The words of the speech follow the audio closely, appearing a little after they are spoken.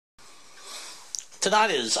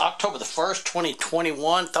Tonight is October the 1st,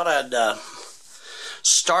 2021. Thought I'd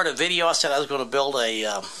start a video. I said I was going to build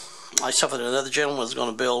myself and another gentleman was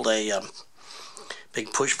going to build a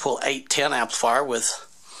big push-pull 810 amplifier with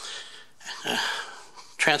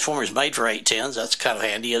transformers made for 810s. That's kind of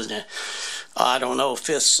handy, isn't it? I don't know if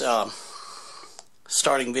this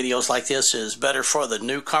starting videos like this is better for the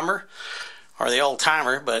newcomer or the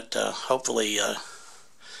old-timer, but hopefully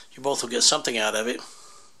you both will get something out of it.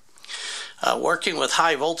 Working with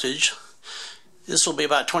high voltage, this will be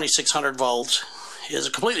about 2600 volts. It's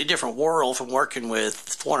a completely different world from working with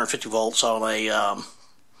 450 volts on a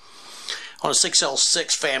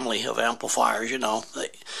 6L6 family of amplifiers. You know,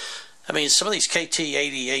 I mean, some of these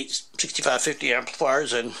KT88, 6550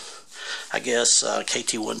 amplifiers, and I guess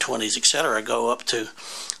KT120s, etc., go up to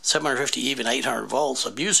 750, even 800 volts.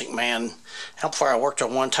 A Music Man amplifier I worked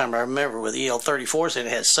on one time, I remember, with EL34s, and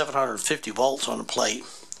it had 750 volts on the plate.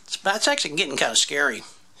 That's actually getting kind of scary.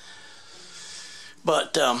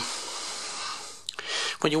 But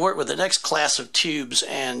when you work with the next class of tubes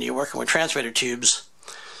and you're working with transmitter tubes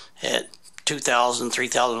at 2,000,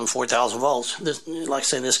 3,000, 4,000 volts, this, like I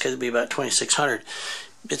say, in this case, it'd be about 2,600.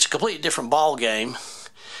 It's a completely different ball game,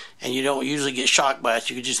 and you don't usually get shocked by it.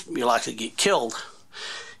 You're likely to get killed.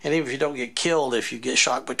 And even if you don't get killed, if you get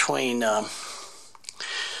shocked between,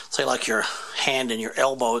 say, like your hand and your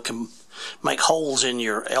elbow, it can make holes in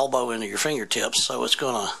your elbow and your fingertips, so it's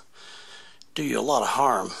going to do you a lot of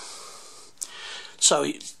harm. So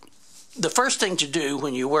the first thing to do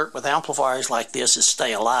when you work with amplifiers like this is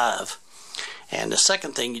stay alive, and the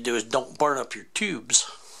second thing you do is don't burn up your tubes.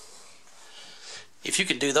 If you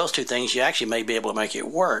can do those two things, you actually may be able to make it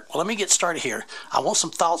work. Well, let me get started here. I want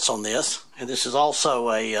some thoughts on this, and this is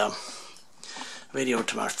also a video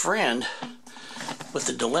to my friend with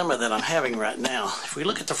the dilemma that I'm having right now. If we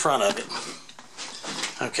look at the front of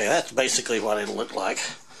it, okay, that's basically what it'll look like.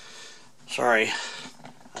 Sorry,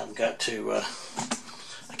 I've got to,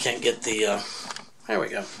 I can't get the, there we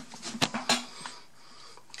go.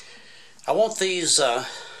 I want these, I'm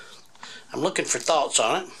looking for thoughts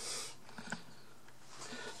on it.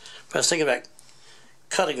 But I was thinking about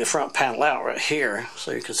cutting the front panel out right here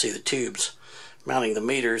so you can see the tubes, mounting the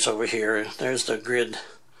meters over here. There's the grid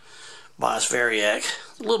bias variac.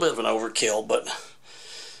 A little bit of an overkill, but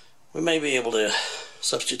we may be able to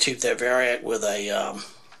substitute that variac with a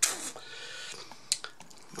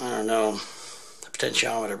I don't know, a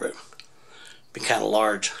potentiometer, but be kind of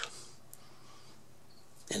large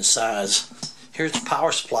in size. Here's the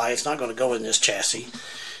power supply. It's not going to go in this chassis.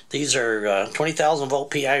 These are 20,000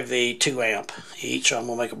 volt PIV, 2 amp each. I'm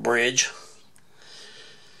going to make a bridge.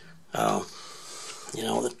 You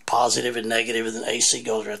know, the positive and negative, and then AC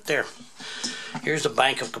goes right there. Here's the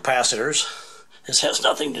bank of capacitors. This has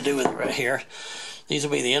nothing to do with it right here. These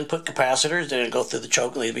will be the input capacitors, then it'll go through the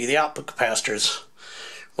choke, and these will be the output capacitors.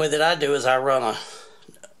 The way that I do is I run a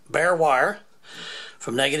bare wire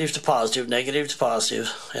from negative to positive,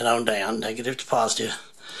 and on down, negative to positive.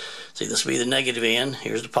 See, this will be the negative end.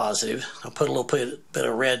 Here's the positive. I'll put a little bit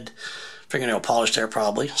of red fingernail polish there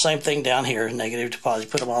probably. Same thing down here, negative to positive.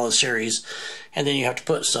 Put them all in series. And then you have to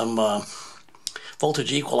put some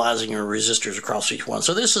voltage equalizing or resistors across each one.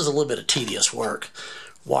 So this is a little bit of tedious work.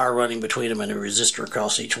 Wire running between them and a resistor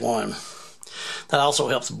across each one. That also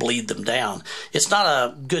helps bleed them down. It's not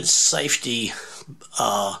a good safety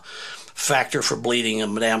factor for bleeding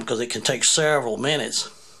them down because it can take several minutes.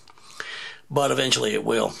 But eventually it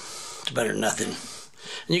will. It's better than nothing.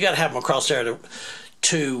 And you got to have them across there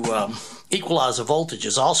to equalize the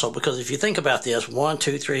voltages also, because if you think about this, 1,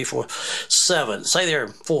 2, 3, 4, 7, say they're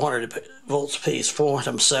 400 volts a piece, 4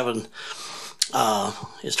 times 7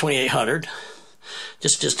 is 2800.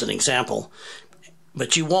 Just an example.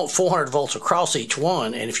 But you want 400 volts across each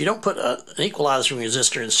one, and if you don't put an equalizing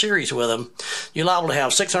resistor in series with them, you're liable to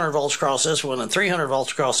have 600 volts across this one and 300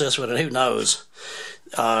 volts across this one, and who knows.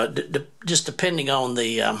 Just depending on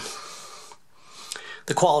the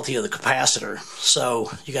quality of the capacitor.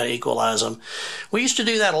 So you got to equalize them. We used to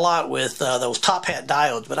do that a lot with those top hat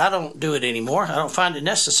diodes, but I don't do it anymore. I don't find it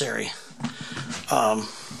necessary.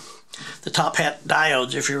 The top hat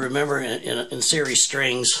diodes, if you remember, in series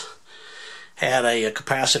strings, had a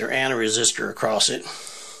capacitor and a resistor across it.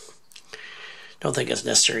 Don't think it's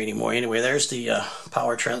necessary anymore. Anyway, there's the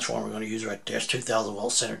power transformer we're going to use right there. It's 2,000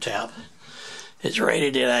 volt center tap. It's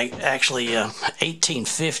rated at actually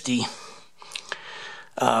 1850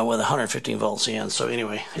 with 115 volts in. So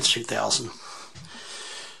anyway, it's 2,000.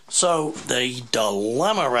 So the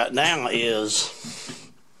dilemma right now is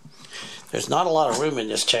there's not a lot of room in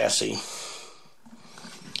this chassis,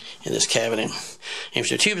 in this cabinet. If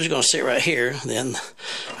the tubes are going to sit right here, then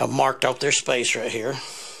I've marked off their space right here.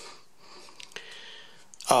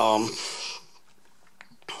 Now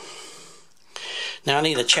I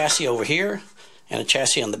need a chassis over here and a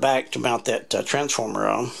chassis on the back to mount that transformer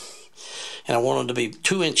on. And I want them to be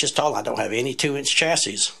 2 inches tall. I don't have any 2-inch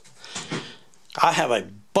chassis. I have a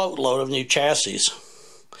boatload of new chassis,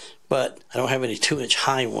 but I don't have any 2-inch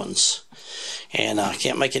high ones. And I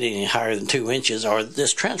can't make it any higher than 2 inches or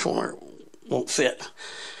this transformer won't fit.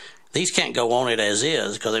 These can't go on it as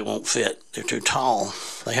is because they won't fit. They're too tall.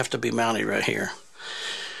 They have to be mounted right here.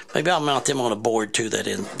 Maybe I'll mount them on a board too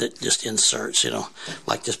that just inserts, you know,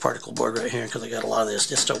 like this particle board right here, because I got a lot of this.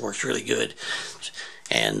 This stuff works really good.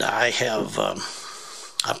 And I have, I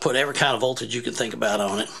put every kind of voltage you can think about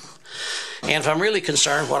on it. And if I'm really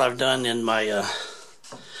concerned, what I've done in my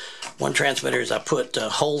one transmitter is I put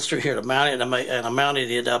holes through here to mount it, and I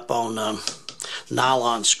mounted it up on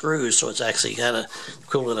nylon screws, so it's actually got a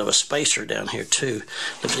equivalent of a spacer down here too,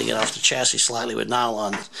 lifting it off the chassis slightly with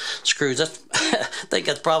nylon screws. I think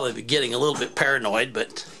that's probably getting a little bit paranoid,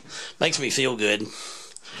 but makes me feel good.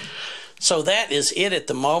 So that is it at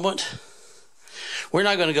the moment. We're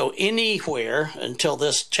not going to go anywhere until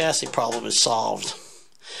this chassis problem is solved.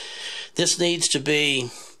 This needs to be,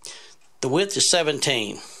 the width is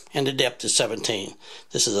 17 and the depth is 17.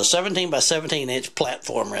 This is a 17 by 17 inch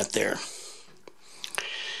platform right there.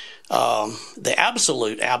 The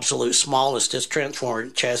absolute smallest this transformer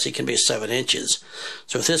chassis can be 7 inches.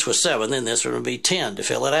 So if this was 7, then this would be 10 to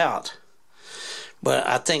fill it out. But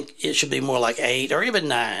I think it should be more like 8 or even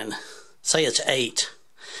 9. Say it's 8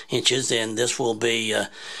 inches, then this will be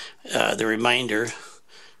the remainder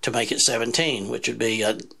to make it 17, which would be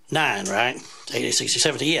 9, right? 80, 60,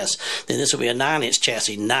 70, yes. Then this will be a 9-inch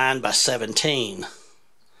chassis, 9 by 17.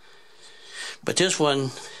 But this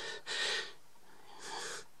one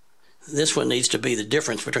needs to be the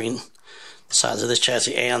difference between the size of this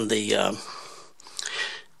chassis and the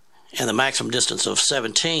maximum distance of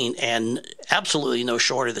 17, and absolutely no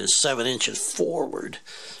shorter than 7 inches forward.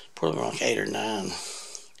 Probably like 8 or 9.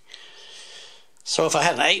 So if I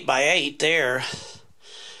had an 8 by 8 there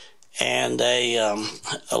and a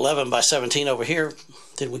 11 by 17 over here,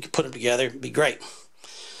 then we could put them together. It'd be great.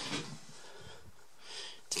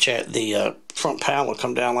 The front panel will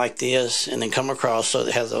come down like this and then come across so that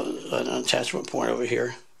it has an attachment point over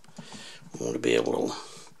here. We want to be able to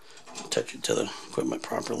touch it to the equipment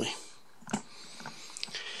properly.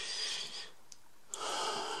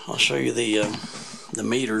 I'll show you the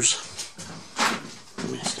meters.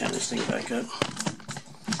 Let me stand this thing back up.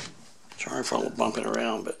 Sorry for all the bumping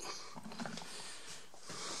around, but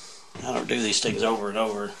I don't do these things over and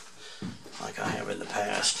over like I have in the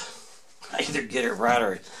past. I either get it right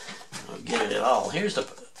or I don't get it at all. Here's the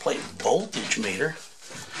plate voltage meter.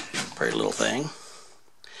 Pretty little thing.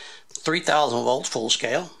 3,000 volts full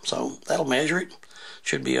scale, so that'll measure it.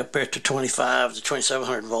 Should be up there to 25 to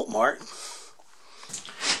 2,700 volt mark.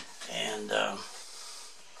 And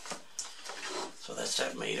so that's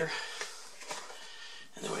that meter.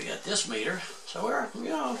 And then we got this meter. So we're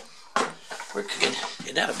cooking.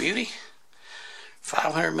 Isn't that a beauty?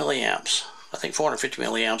 500 milliamps. I think 450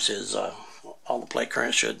 milliamps is all the plate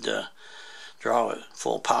current should draw at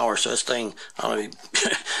full power. So this thing, I don't know if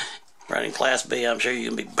you running class B, I'm sure you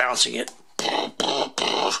can be bouncing it,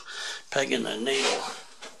 pegging the needle.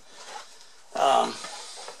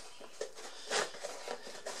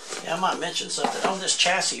 Yeah, I might mention something on this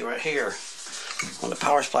chassis right here, on the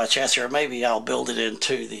power supply chassis, or maybe I'll build it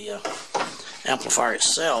into the amplifier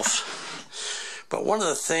itself. But one of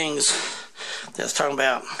the things that's talking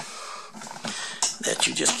about that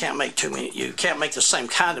you just can't make too many, you can't make the same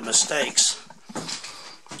kind of mistakes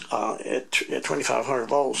at 2,500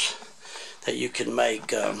 volts that you can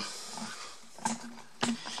make at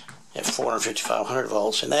 450-500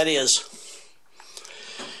 volts, and that is,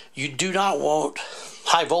 you do not want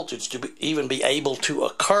high voltage to even be able to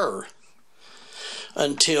occur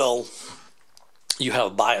until you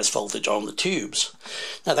have bias voltage on the tubes.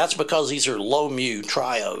 Now that's because these are low mu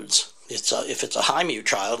triodes. If it's a high mu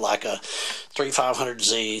triode like a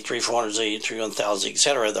 3500Z, 3400Z, 3100Z,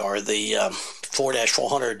 etc., or the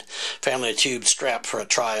 4-400 family of tubes strapped for a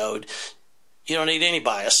triode, you don't need any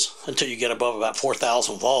bias until you get above about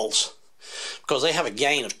 4,000 volts, because they have a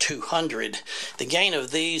gain of 200. The gain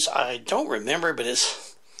of these, I don't remember, but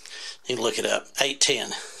it's, you can look it up,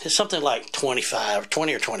 810. It's something like 20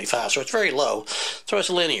 or 25, so it's very low. So it's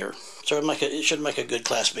linear. So it should make a good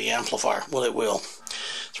Class B amplifier. Well, it will.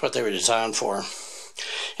 That's what they were designed for.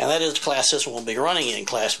 And that is the class this one will be running in,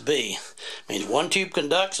 Class B. It means one tube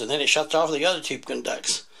conducts, and then it shuts off, the other tube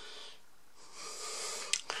conducts.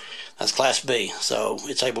 That's Class B, so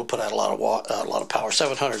it's able to put out a lot of power.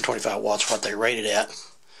 725 watts, what they rated at.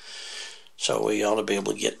 So we ought to be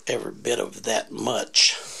able to get every bit of that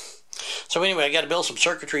much. So anyway, I got to build some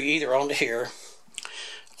circuitry either onto here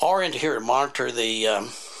or into here to monitor the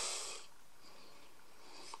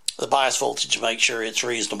bias voltage to make sure it's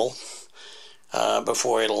reasonable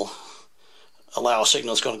before it'll allow a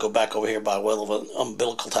signal that's going to go back over here by way of an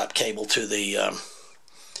umbilical type cable to the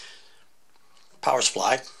power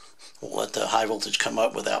supply. Won't let the high voltage come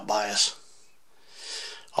up without bias.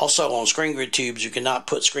 Also, on screen grid tubes, you cannot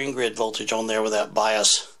put screen grid voltage on there without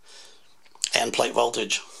bias and plate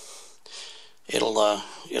voltage. It'll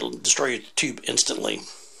destroy your tube instantly,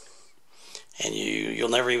 and you'll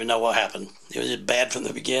never even know what happened. It was bad from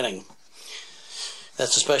the beginning.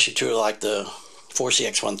 That's especially true like the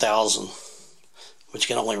 4CX1000, which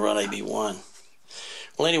can only run AB1.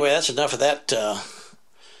 Well, anyway, that's enough of that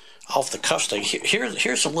off the cuff thing.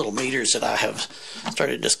 Here's some little meters that I have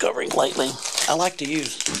started discovering lately. I like to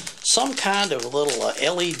use some kind of little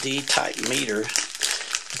LED type meter.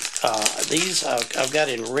 These I've got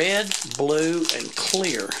in red, blue, and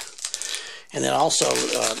clear. And then also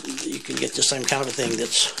you can get the same kind of a thing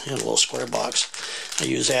that's in a little square box. I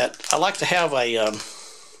use that. I like to have a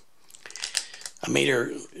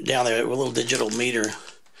meter down there, a little digital meter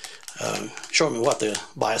showing me what the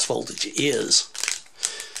bias voltage is.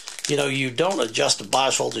 You know, you don't adjust the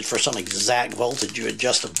bias voltage for some exact voltage. You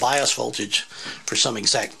adjust the bias voltage for some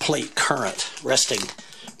exact plate current, resting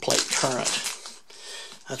plate current.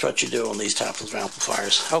 That's what you do on these types of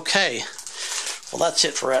amplifiers. Okay, well that's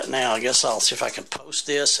it for right now. I guess I'll see if I can post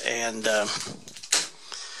this, and I'm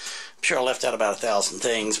sure I left out about 1,000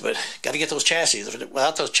 things, but got to get those chassis.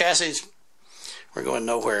 Without those chassis, we're going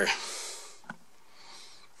nowhere.